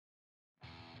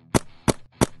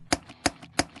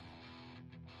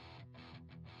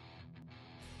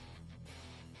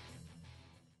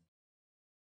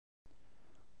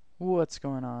What's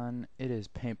going on? It is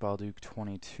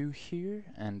Paintballduke22 here,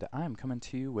 and I'm coming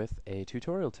to you with a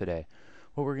tutorial today.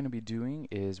 What we're going to be doing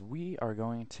is we are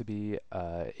going to be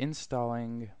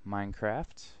installing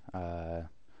Minecraft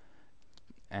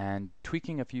and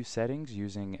tweaking a few settings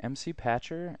using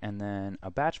MCPatcher and then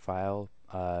a batch file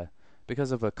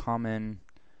because of a common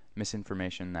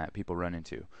misinformation that people run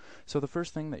into. So the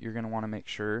first thing that you're going to want to make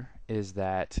sure is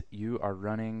that you are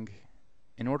running,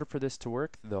 in order for this to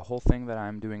work, the whole thing that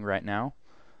I'm doing right now,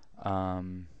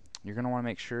 you're going to want to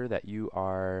make sure that you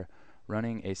are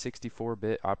running a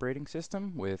 64-bit operating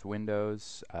system with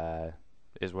Windows,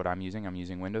 is what I'm using. I'm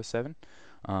using Windows 7.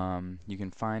 You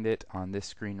can find it on this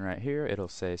screen right here. It'll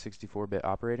say 64-bit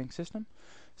operating system,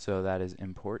 so that is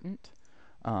important.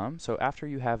 So after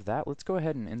you have that, let's go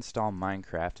ahead and install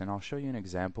Minecraft, and I'll show you an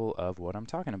example of what I'm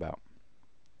talking about.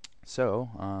 So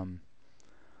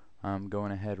I'm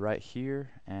going ahead right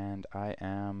here, and I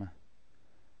am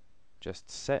just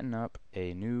setting up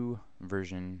a new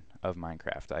version of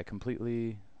Minecraft. I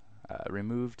completely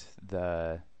removed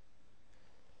the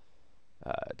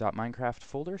 .minecraft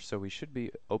folder, so we should be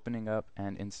opening up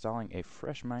and installing a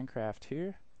fresh Minecraft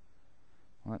here.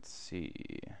 Let's see.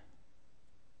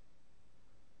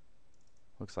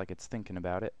 Looks like it's thinking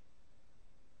about it.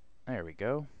 There we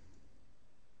go.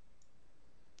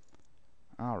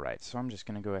 Alright, so I'm just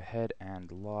going to go ahead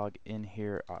and log in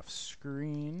here off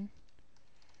screen.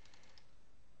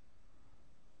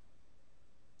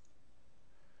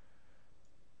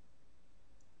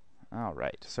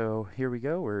 Alright, so here we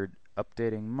go. We're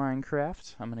updating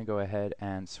Minecraft. I'm going to go ahead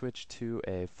and switch to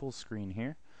a full screen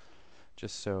here,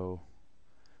 just so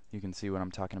you can see what I'm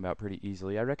talking about pretty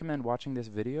easily. I recommend watching this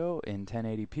video in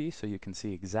 1080p so you can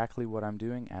see exactly what I'm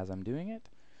doing as I'm doing it.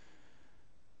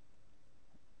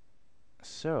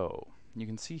 So you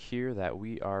can see here that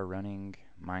we are running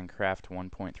Minecraft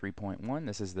 1.3.1.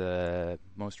 This is the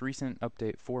most recent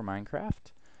update for Minecraft.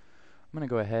 I'm going to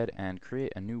go ahead and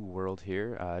create a new world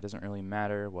here. It doesn't really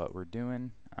matter what we're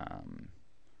doing. I'm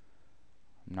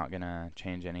not going to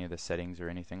change any of the settings or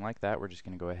anything like that. We're just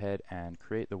going to go ahead and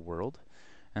create the world.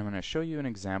 And I'm going to show you an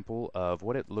example of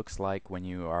what it looks like when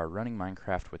you are running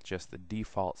Minecraft with just the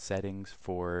default settings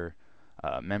for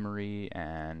memory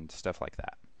and stuff like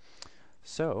that.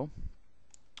 So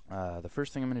the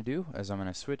first thing I'm going to do is I'm going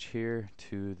to switch here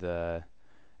to the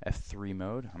F3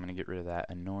 mode. I'm going to get rid of that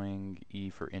annoying E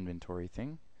for inventory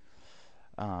thing.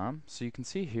 So you can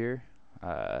see here,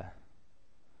 up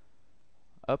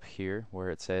here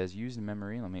where it says use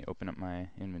memory, let me open up my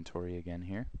inventory again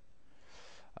here.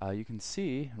 You can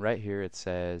see right here it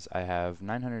says I have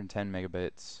 910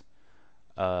 megabits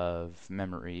of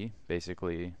memory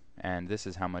basically, and this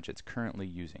is how much it's currently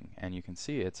using, and you can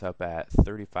see it's up at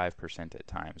 35% at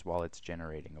times while it's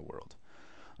generating a world.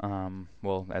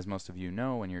 Well, as most of you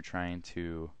know, when you're trying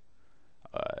to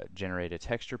generate a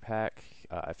texture pack,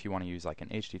 if you want to use like an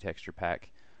HD texture pack,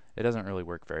 it doesn't really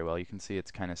work very well. You can see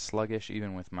it's kind of sluggish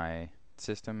even with my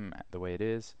system the way it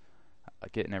is,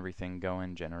 getting everything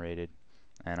going, generated,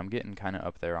 and I'm getting kind of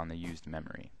up there on the used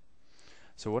memory.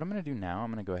 So what I'm going to do now,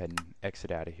 I'm going to go ahead and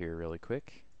exit out of here really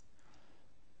quick.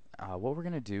 What we're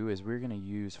going to do is we're going to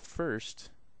use first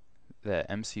the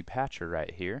MCPatcher right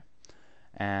here,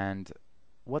 and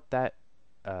what that,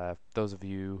 those of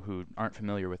you who aren't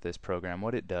familiar with this program,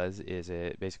 what it does is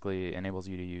it basically enables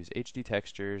you to use HD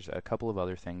textures, a couple of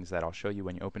other things that I'll show you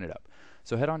when you open it up.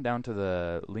 So head on down to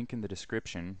the link in the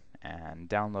description and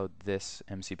download this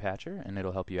MCPatcher, and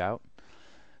it'll help you out.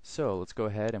 So let's go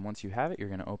ahead, and once you have it, you're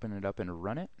going to open it up and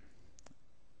run it.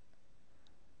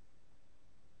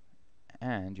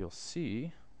 And you'll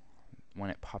see when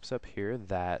it pops up here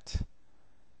that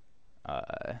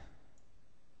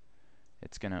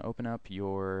it's going to open up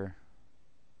your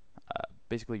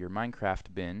basically your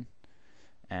Minecraft bin,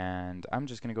 and I'm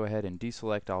just going to go ahead and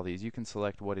deselect all these. You can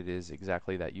select what it is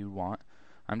exactly that you want.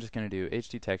 I'm just going to do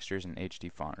HD textures and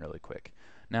HD font really quick.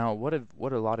 Now what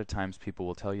a lot of times people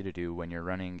will tell you to do when you're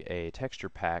running a texture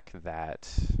pack that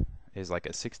is like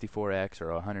a 64x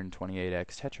or a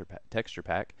 128x texture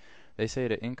pack, they say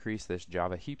to increase this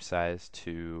Java heap size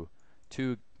to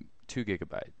 2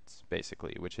 gigabytes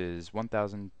basically, which is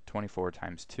 1024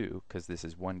 times 2, because this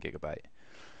is 1 gigabyte.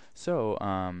 So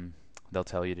they'll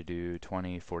tell you to do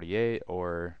 2048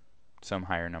 or some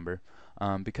higher number.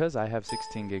 Because I have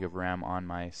 16 gig of RAM on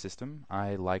my system,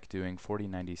 I like doing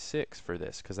 4096 for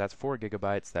this, because that's 4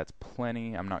 gigabytes, that's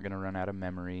plenty. I'm not going to run out of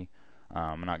memory.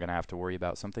 I'm not going to have to worry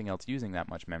about something else using that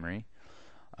much memory.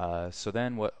 So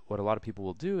then what a lot of people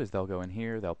will do is they'll go in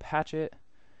here, they'll patch it,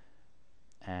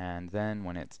 and then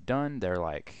when it's done, they're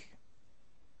like,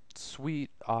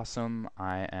 sweet, awesome,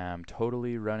 I am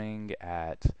totally running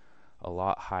at a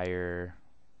lot higher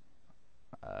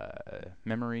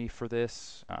memory for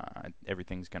this.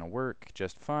 Everything's going to work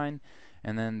just fine.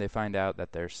 And then they find out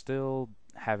that they're still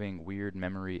having weird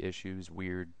memory issues,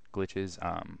 weird glitches,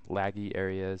 laggy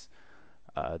areas.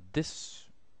 This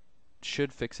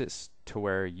should fix it to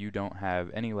where you don't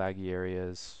have any laggy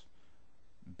areas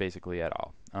basically at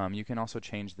all. You can also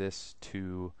change this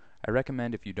to, I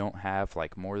recommend if you don't have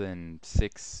like more than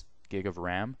 6 gig of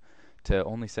RAM, to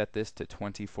only set this to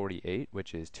 2048,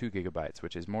 which is 2 gigabytes,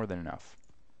 which is more than enough.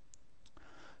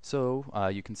 So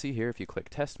you can see here, if you click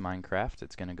Test Minecraft,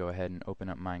 it's going to go ahead and open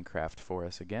up Minecraft for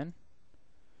us again.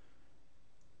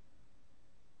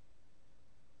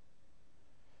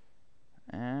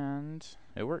 And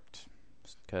it worked,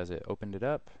 because it opened it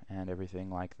up and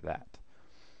everything like that.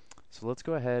 So let's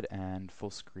go ahead and full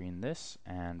screen this,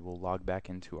 and we'll log back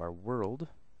into our world.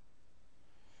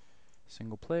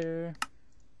 Single player,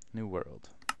 new world.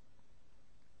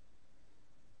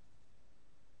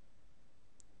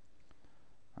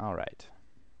 Alright,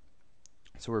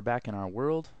 so we're back in our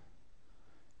world.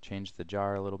 Change the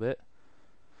jar a little bit.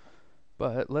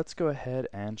 But let's go ahead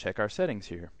and check our settings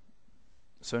here.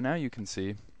 So now you can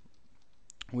see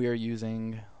we are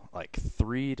using like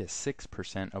 3 to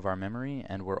 6% of our memory,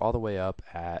 and we're all the way up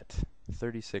at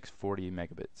 3640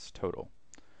 megabits total.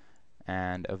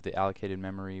 And of the allocated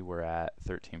memory, we're at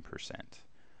 13%,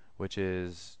 which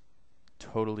is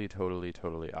totally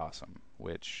awesome,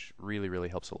 which really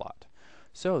helps a lot.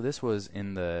 So this was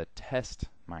in the test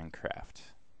Minecraft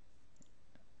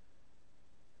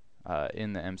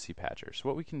in the MCPatcher. So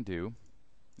what we can do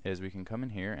is we can come in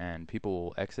here, and people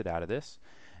will exit out of this,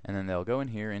 and then they'll go in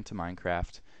here into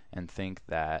Minecraft and think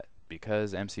that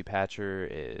because MCPatcher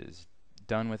is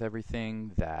done with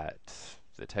everything, that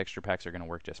the texture packs are going to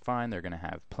work just fine. They're going to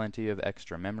have plenty of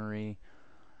extra memory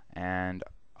and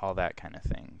all that kind of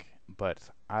thing. But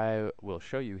I will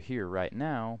show you here right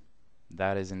now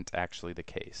that isn't actually the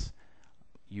case.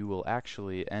 You will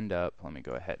actually end up, let me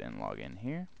go ahead and log in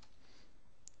here.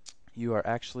 You are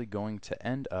actually going to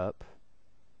end up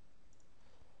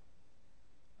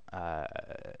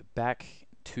back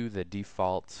to the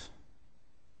default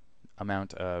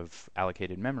amount of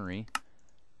allocated memory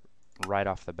right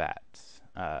off the bat,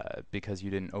 because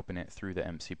you didn't open it through the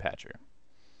MCPatcher.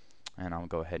 And I'll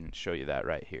go ahead and show you that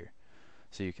right here.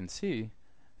 So you can see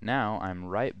now I'm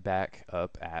right back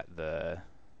up at the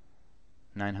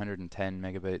 910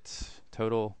 megabytes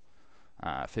total,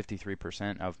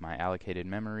 53% of my allocated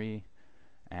memory,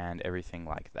 and everything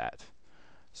like that.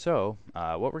 So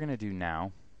what we're going to do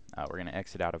now, we're going to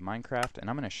exit out of Minecraft, and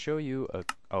I'm going to show you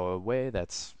a way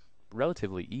that's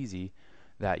relatively easy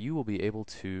that you will be able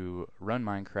to run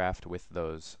Minecraft with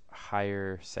those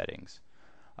higher settings.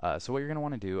 So what you're going to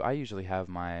want to do, I usually have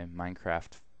my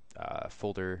Minecraft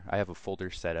folder. I have a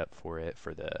folder set up for it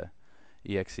for the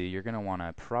exe. You're going to want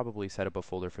to probably set up a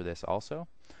folder for this also.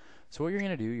 So what you're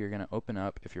going to do, you're going to open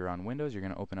up, if you're on Windows, you're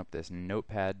going to open up this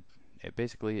notepad. It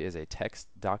basically is a text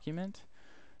document.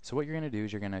 So what you're going to do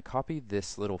is you're going to copy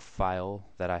this little file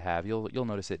that I have. You'll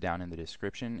notice it down in the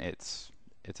description. It's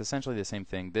essentially the same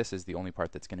thing. This is the only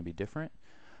part that's going to be different.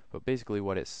 But basically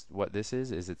what this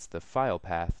is it's the file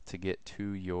path to get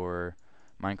to your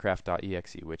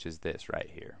minecraft.exe, which is this right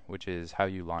here, which is how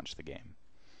you launch the game.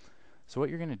 So what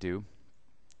you're going to do,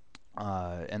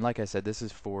 and like I said, this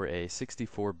is for a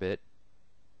 64-bit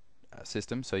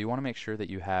system, so you want to make sure that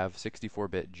you have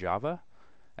 64-bit Java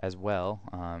as well.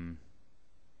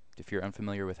 If you're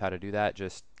unfamiliar with how to do that,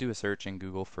 just do a search in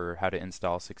Google for how to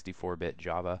install 64-bit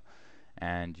Java,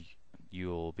 and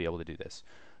you'll be able to do this.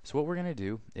 So what we're going to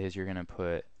do is you're going to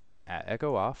put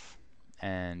 @echo off,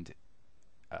 and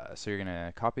so you're going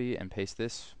to copy and paste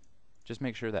this. Just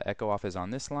make sure that echo off is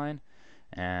on this line,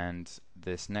 and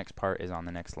this next part is on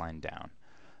the next line down.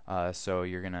 So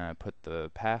you're going to put the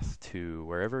path to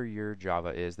wherever your Java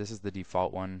is. This is the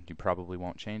default one. You probably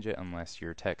won't change it unless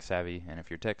you're tech savvy, and if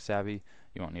you're tech savvy,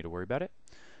 you won't need to worry about it.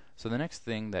 So the next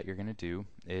thing that you're going to do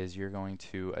is you're going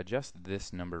to adjust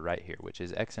this number right here, which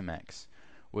is XMX,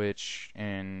 which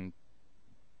in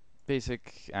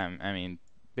basic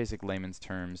layman's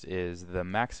terms is the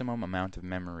maximum amount of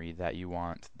memory that you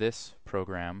want this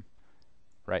program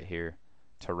right here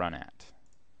to run at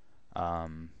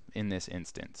in this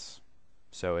instance.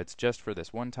 So it's just for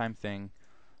this one-time thing.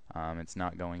 It's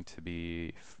not going to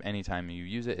be anytime you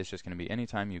use it. It's just going to be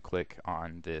anytime you click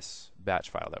on this batch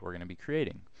file that we're going to be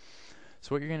creating.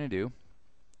 So what you're going to do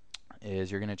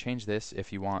is you're going to change this.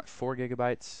 If you want 4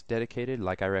 gigabytes dedicated,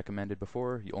 like I recommended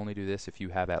before, you only do this if you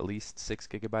have at least 6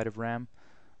 gigabyte of RAM,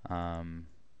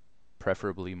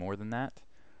 preferably more than that.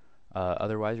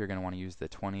 Otherwise, you're going to want to use the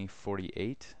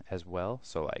 2048 as well,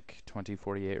 so like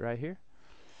 2048 right here.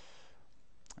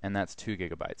 And that's 2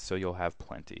 gigabytes, so you'll have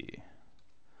plenty.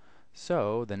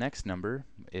 So the next number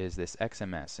is this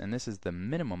XMS, and this is the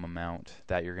minimum amount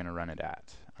that you're going to run it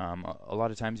at. A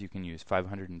lot of times you can use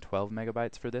 512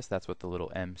 megabytes for this. That's what the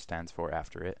little M stands for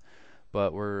after it.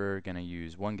 But we're going to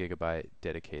use 1 gigabyte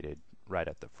dedicated right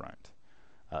at the front.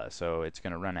 So it's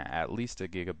going to run at least a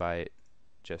gigabyte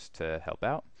just to help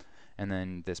out. And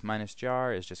then this minus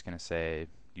jar is just going to say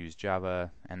use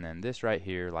Java, and then this right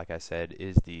here, like I said,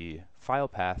 is the file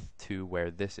path to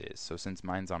where this is. So since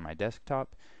mine's on my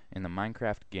desktop, in the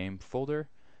Minecraft game folder,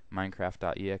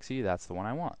 minecraft.exe, that's the one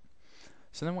I want.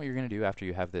 So then what you're going to do after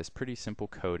you have this pretty simple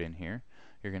code in here,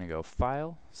 you're going to go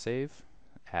File, Save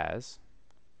As,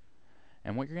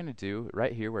 and what you're going to do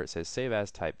right here where it says Save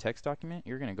As Type Text Document,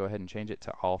 you're going to go ahead and change it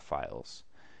to All Files.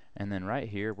 And then right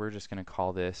here, we're just going to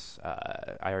call this,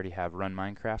 I already have Run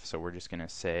Minecraft, so we're just going to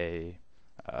say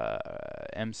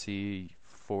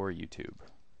MC4YouTube.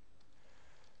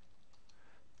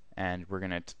 And we're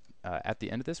going to, at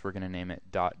the end of this, we're going to name it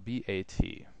 .bat,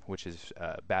 which is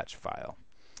a batch file.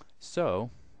 So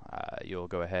you'll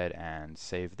go ahead and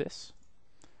save this.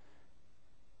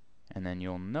 And then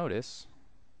you'll notice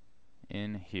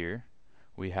in here,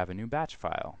 we have a new batch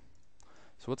file.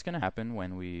 So what's going to happen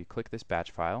when we click this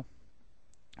batch file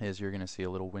is you're going to see a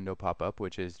little window pop up,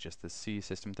 which is just the C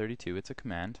system32. It's a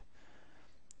command.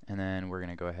 And then we're going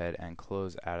to go ahead and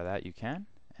close out of that. You can.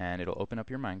 And it'll open up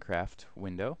your Minecraft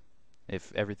window.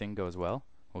 If everything goes well,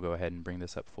 we'll go ahead and bring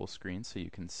this up full screen so you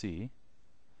can see.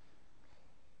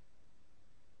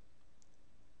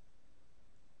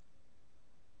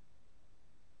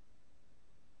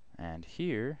 And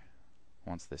here,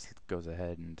 once this goes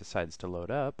ahead and decides to load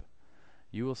up,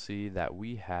 you will see that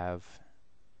we have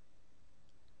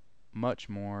much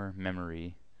more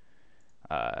memory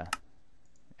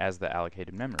as the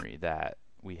allocated memory that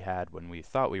we had when we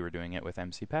thought we were doing it with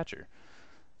MCPatcher.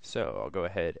 So I'll go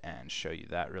ahead and show you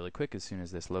that really quick as soon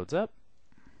as this loads up.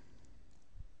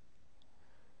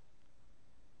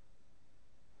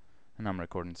 And I'm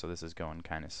recording, so this is going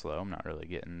kind of slow. I'm not really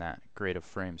getting that great of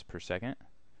frames per second.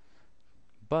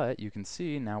 But you can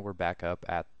see now we're back up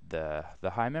at the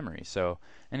high memory. So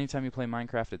anytime you play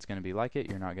Minecraft, it's going to be like it.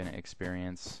 You're not going to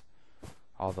experience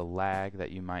all the lag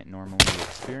that you might normally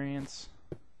experience.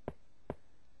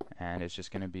 And it's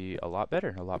just going to be a lot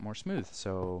better, a lot more smooth.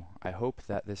 So I hope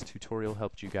that this tutorial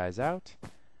helped you guys out.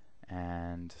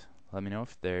 And let me know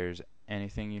if there's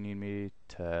anything you need me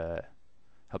to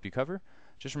help you cover.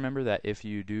 Just remember that if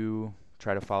you do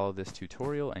try to follow this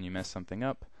tutorial and you mess something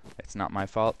up, it's not my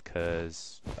fault,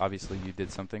 because obviously you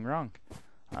did something wrong.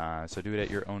 So do it at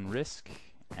your own risk,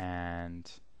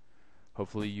 and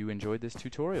hopefully you enjoyed this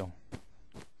tutorial.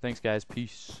 Thanks guys,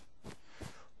 peace.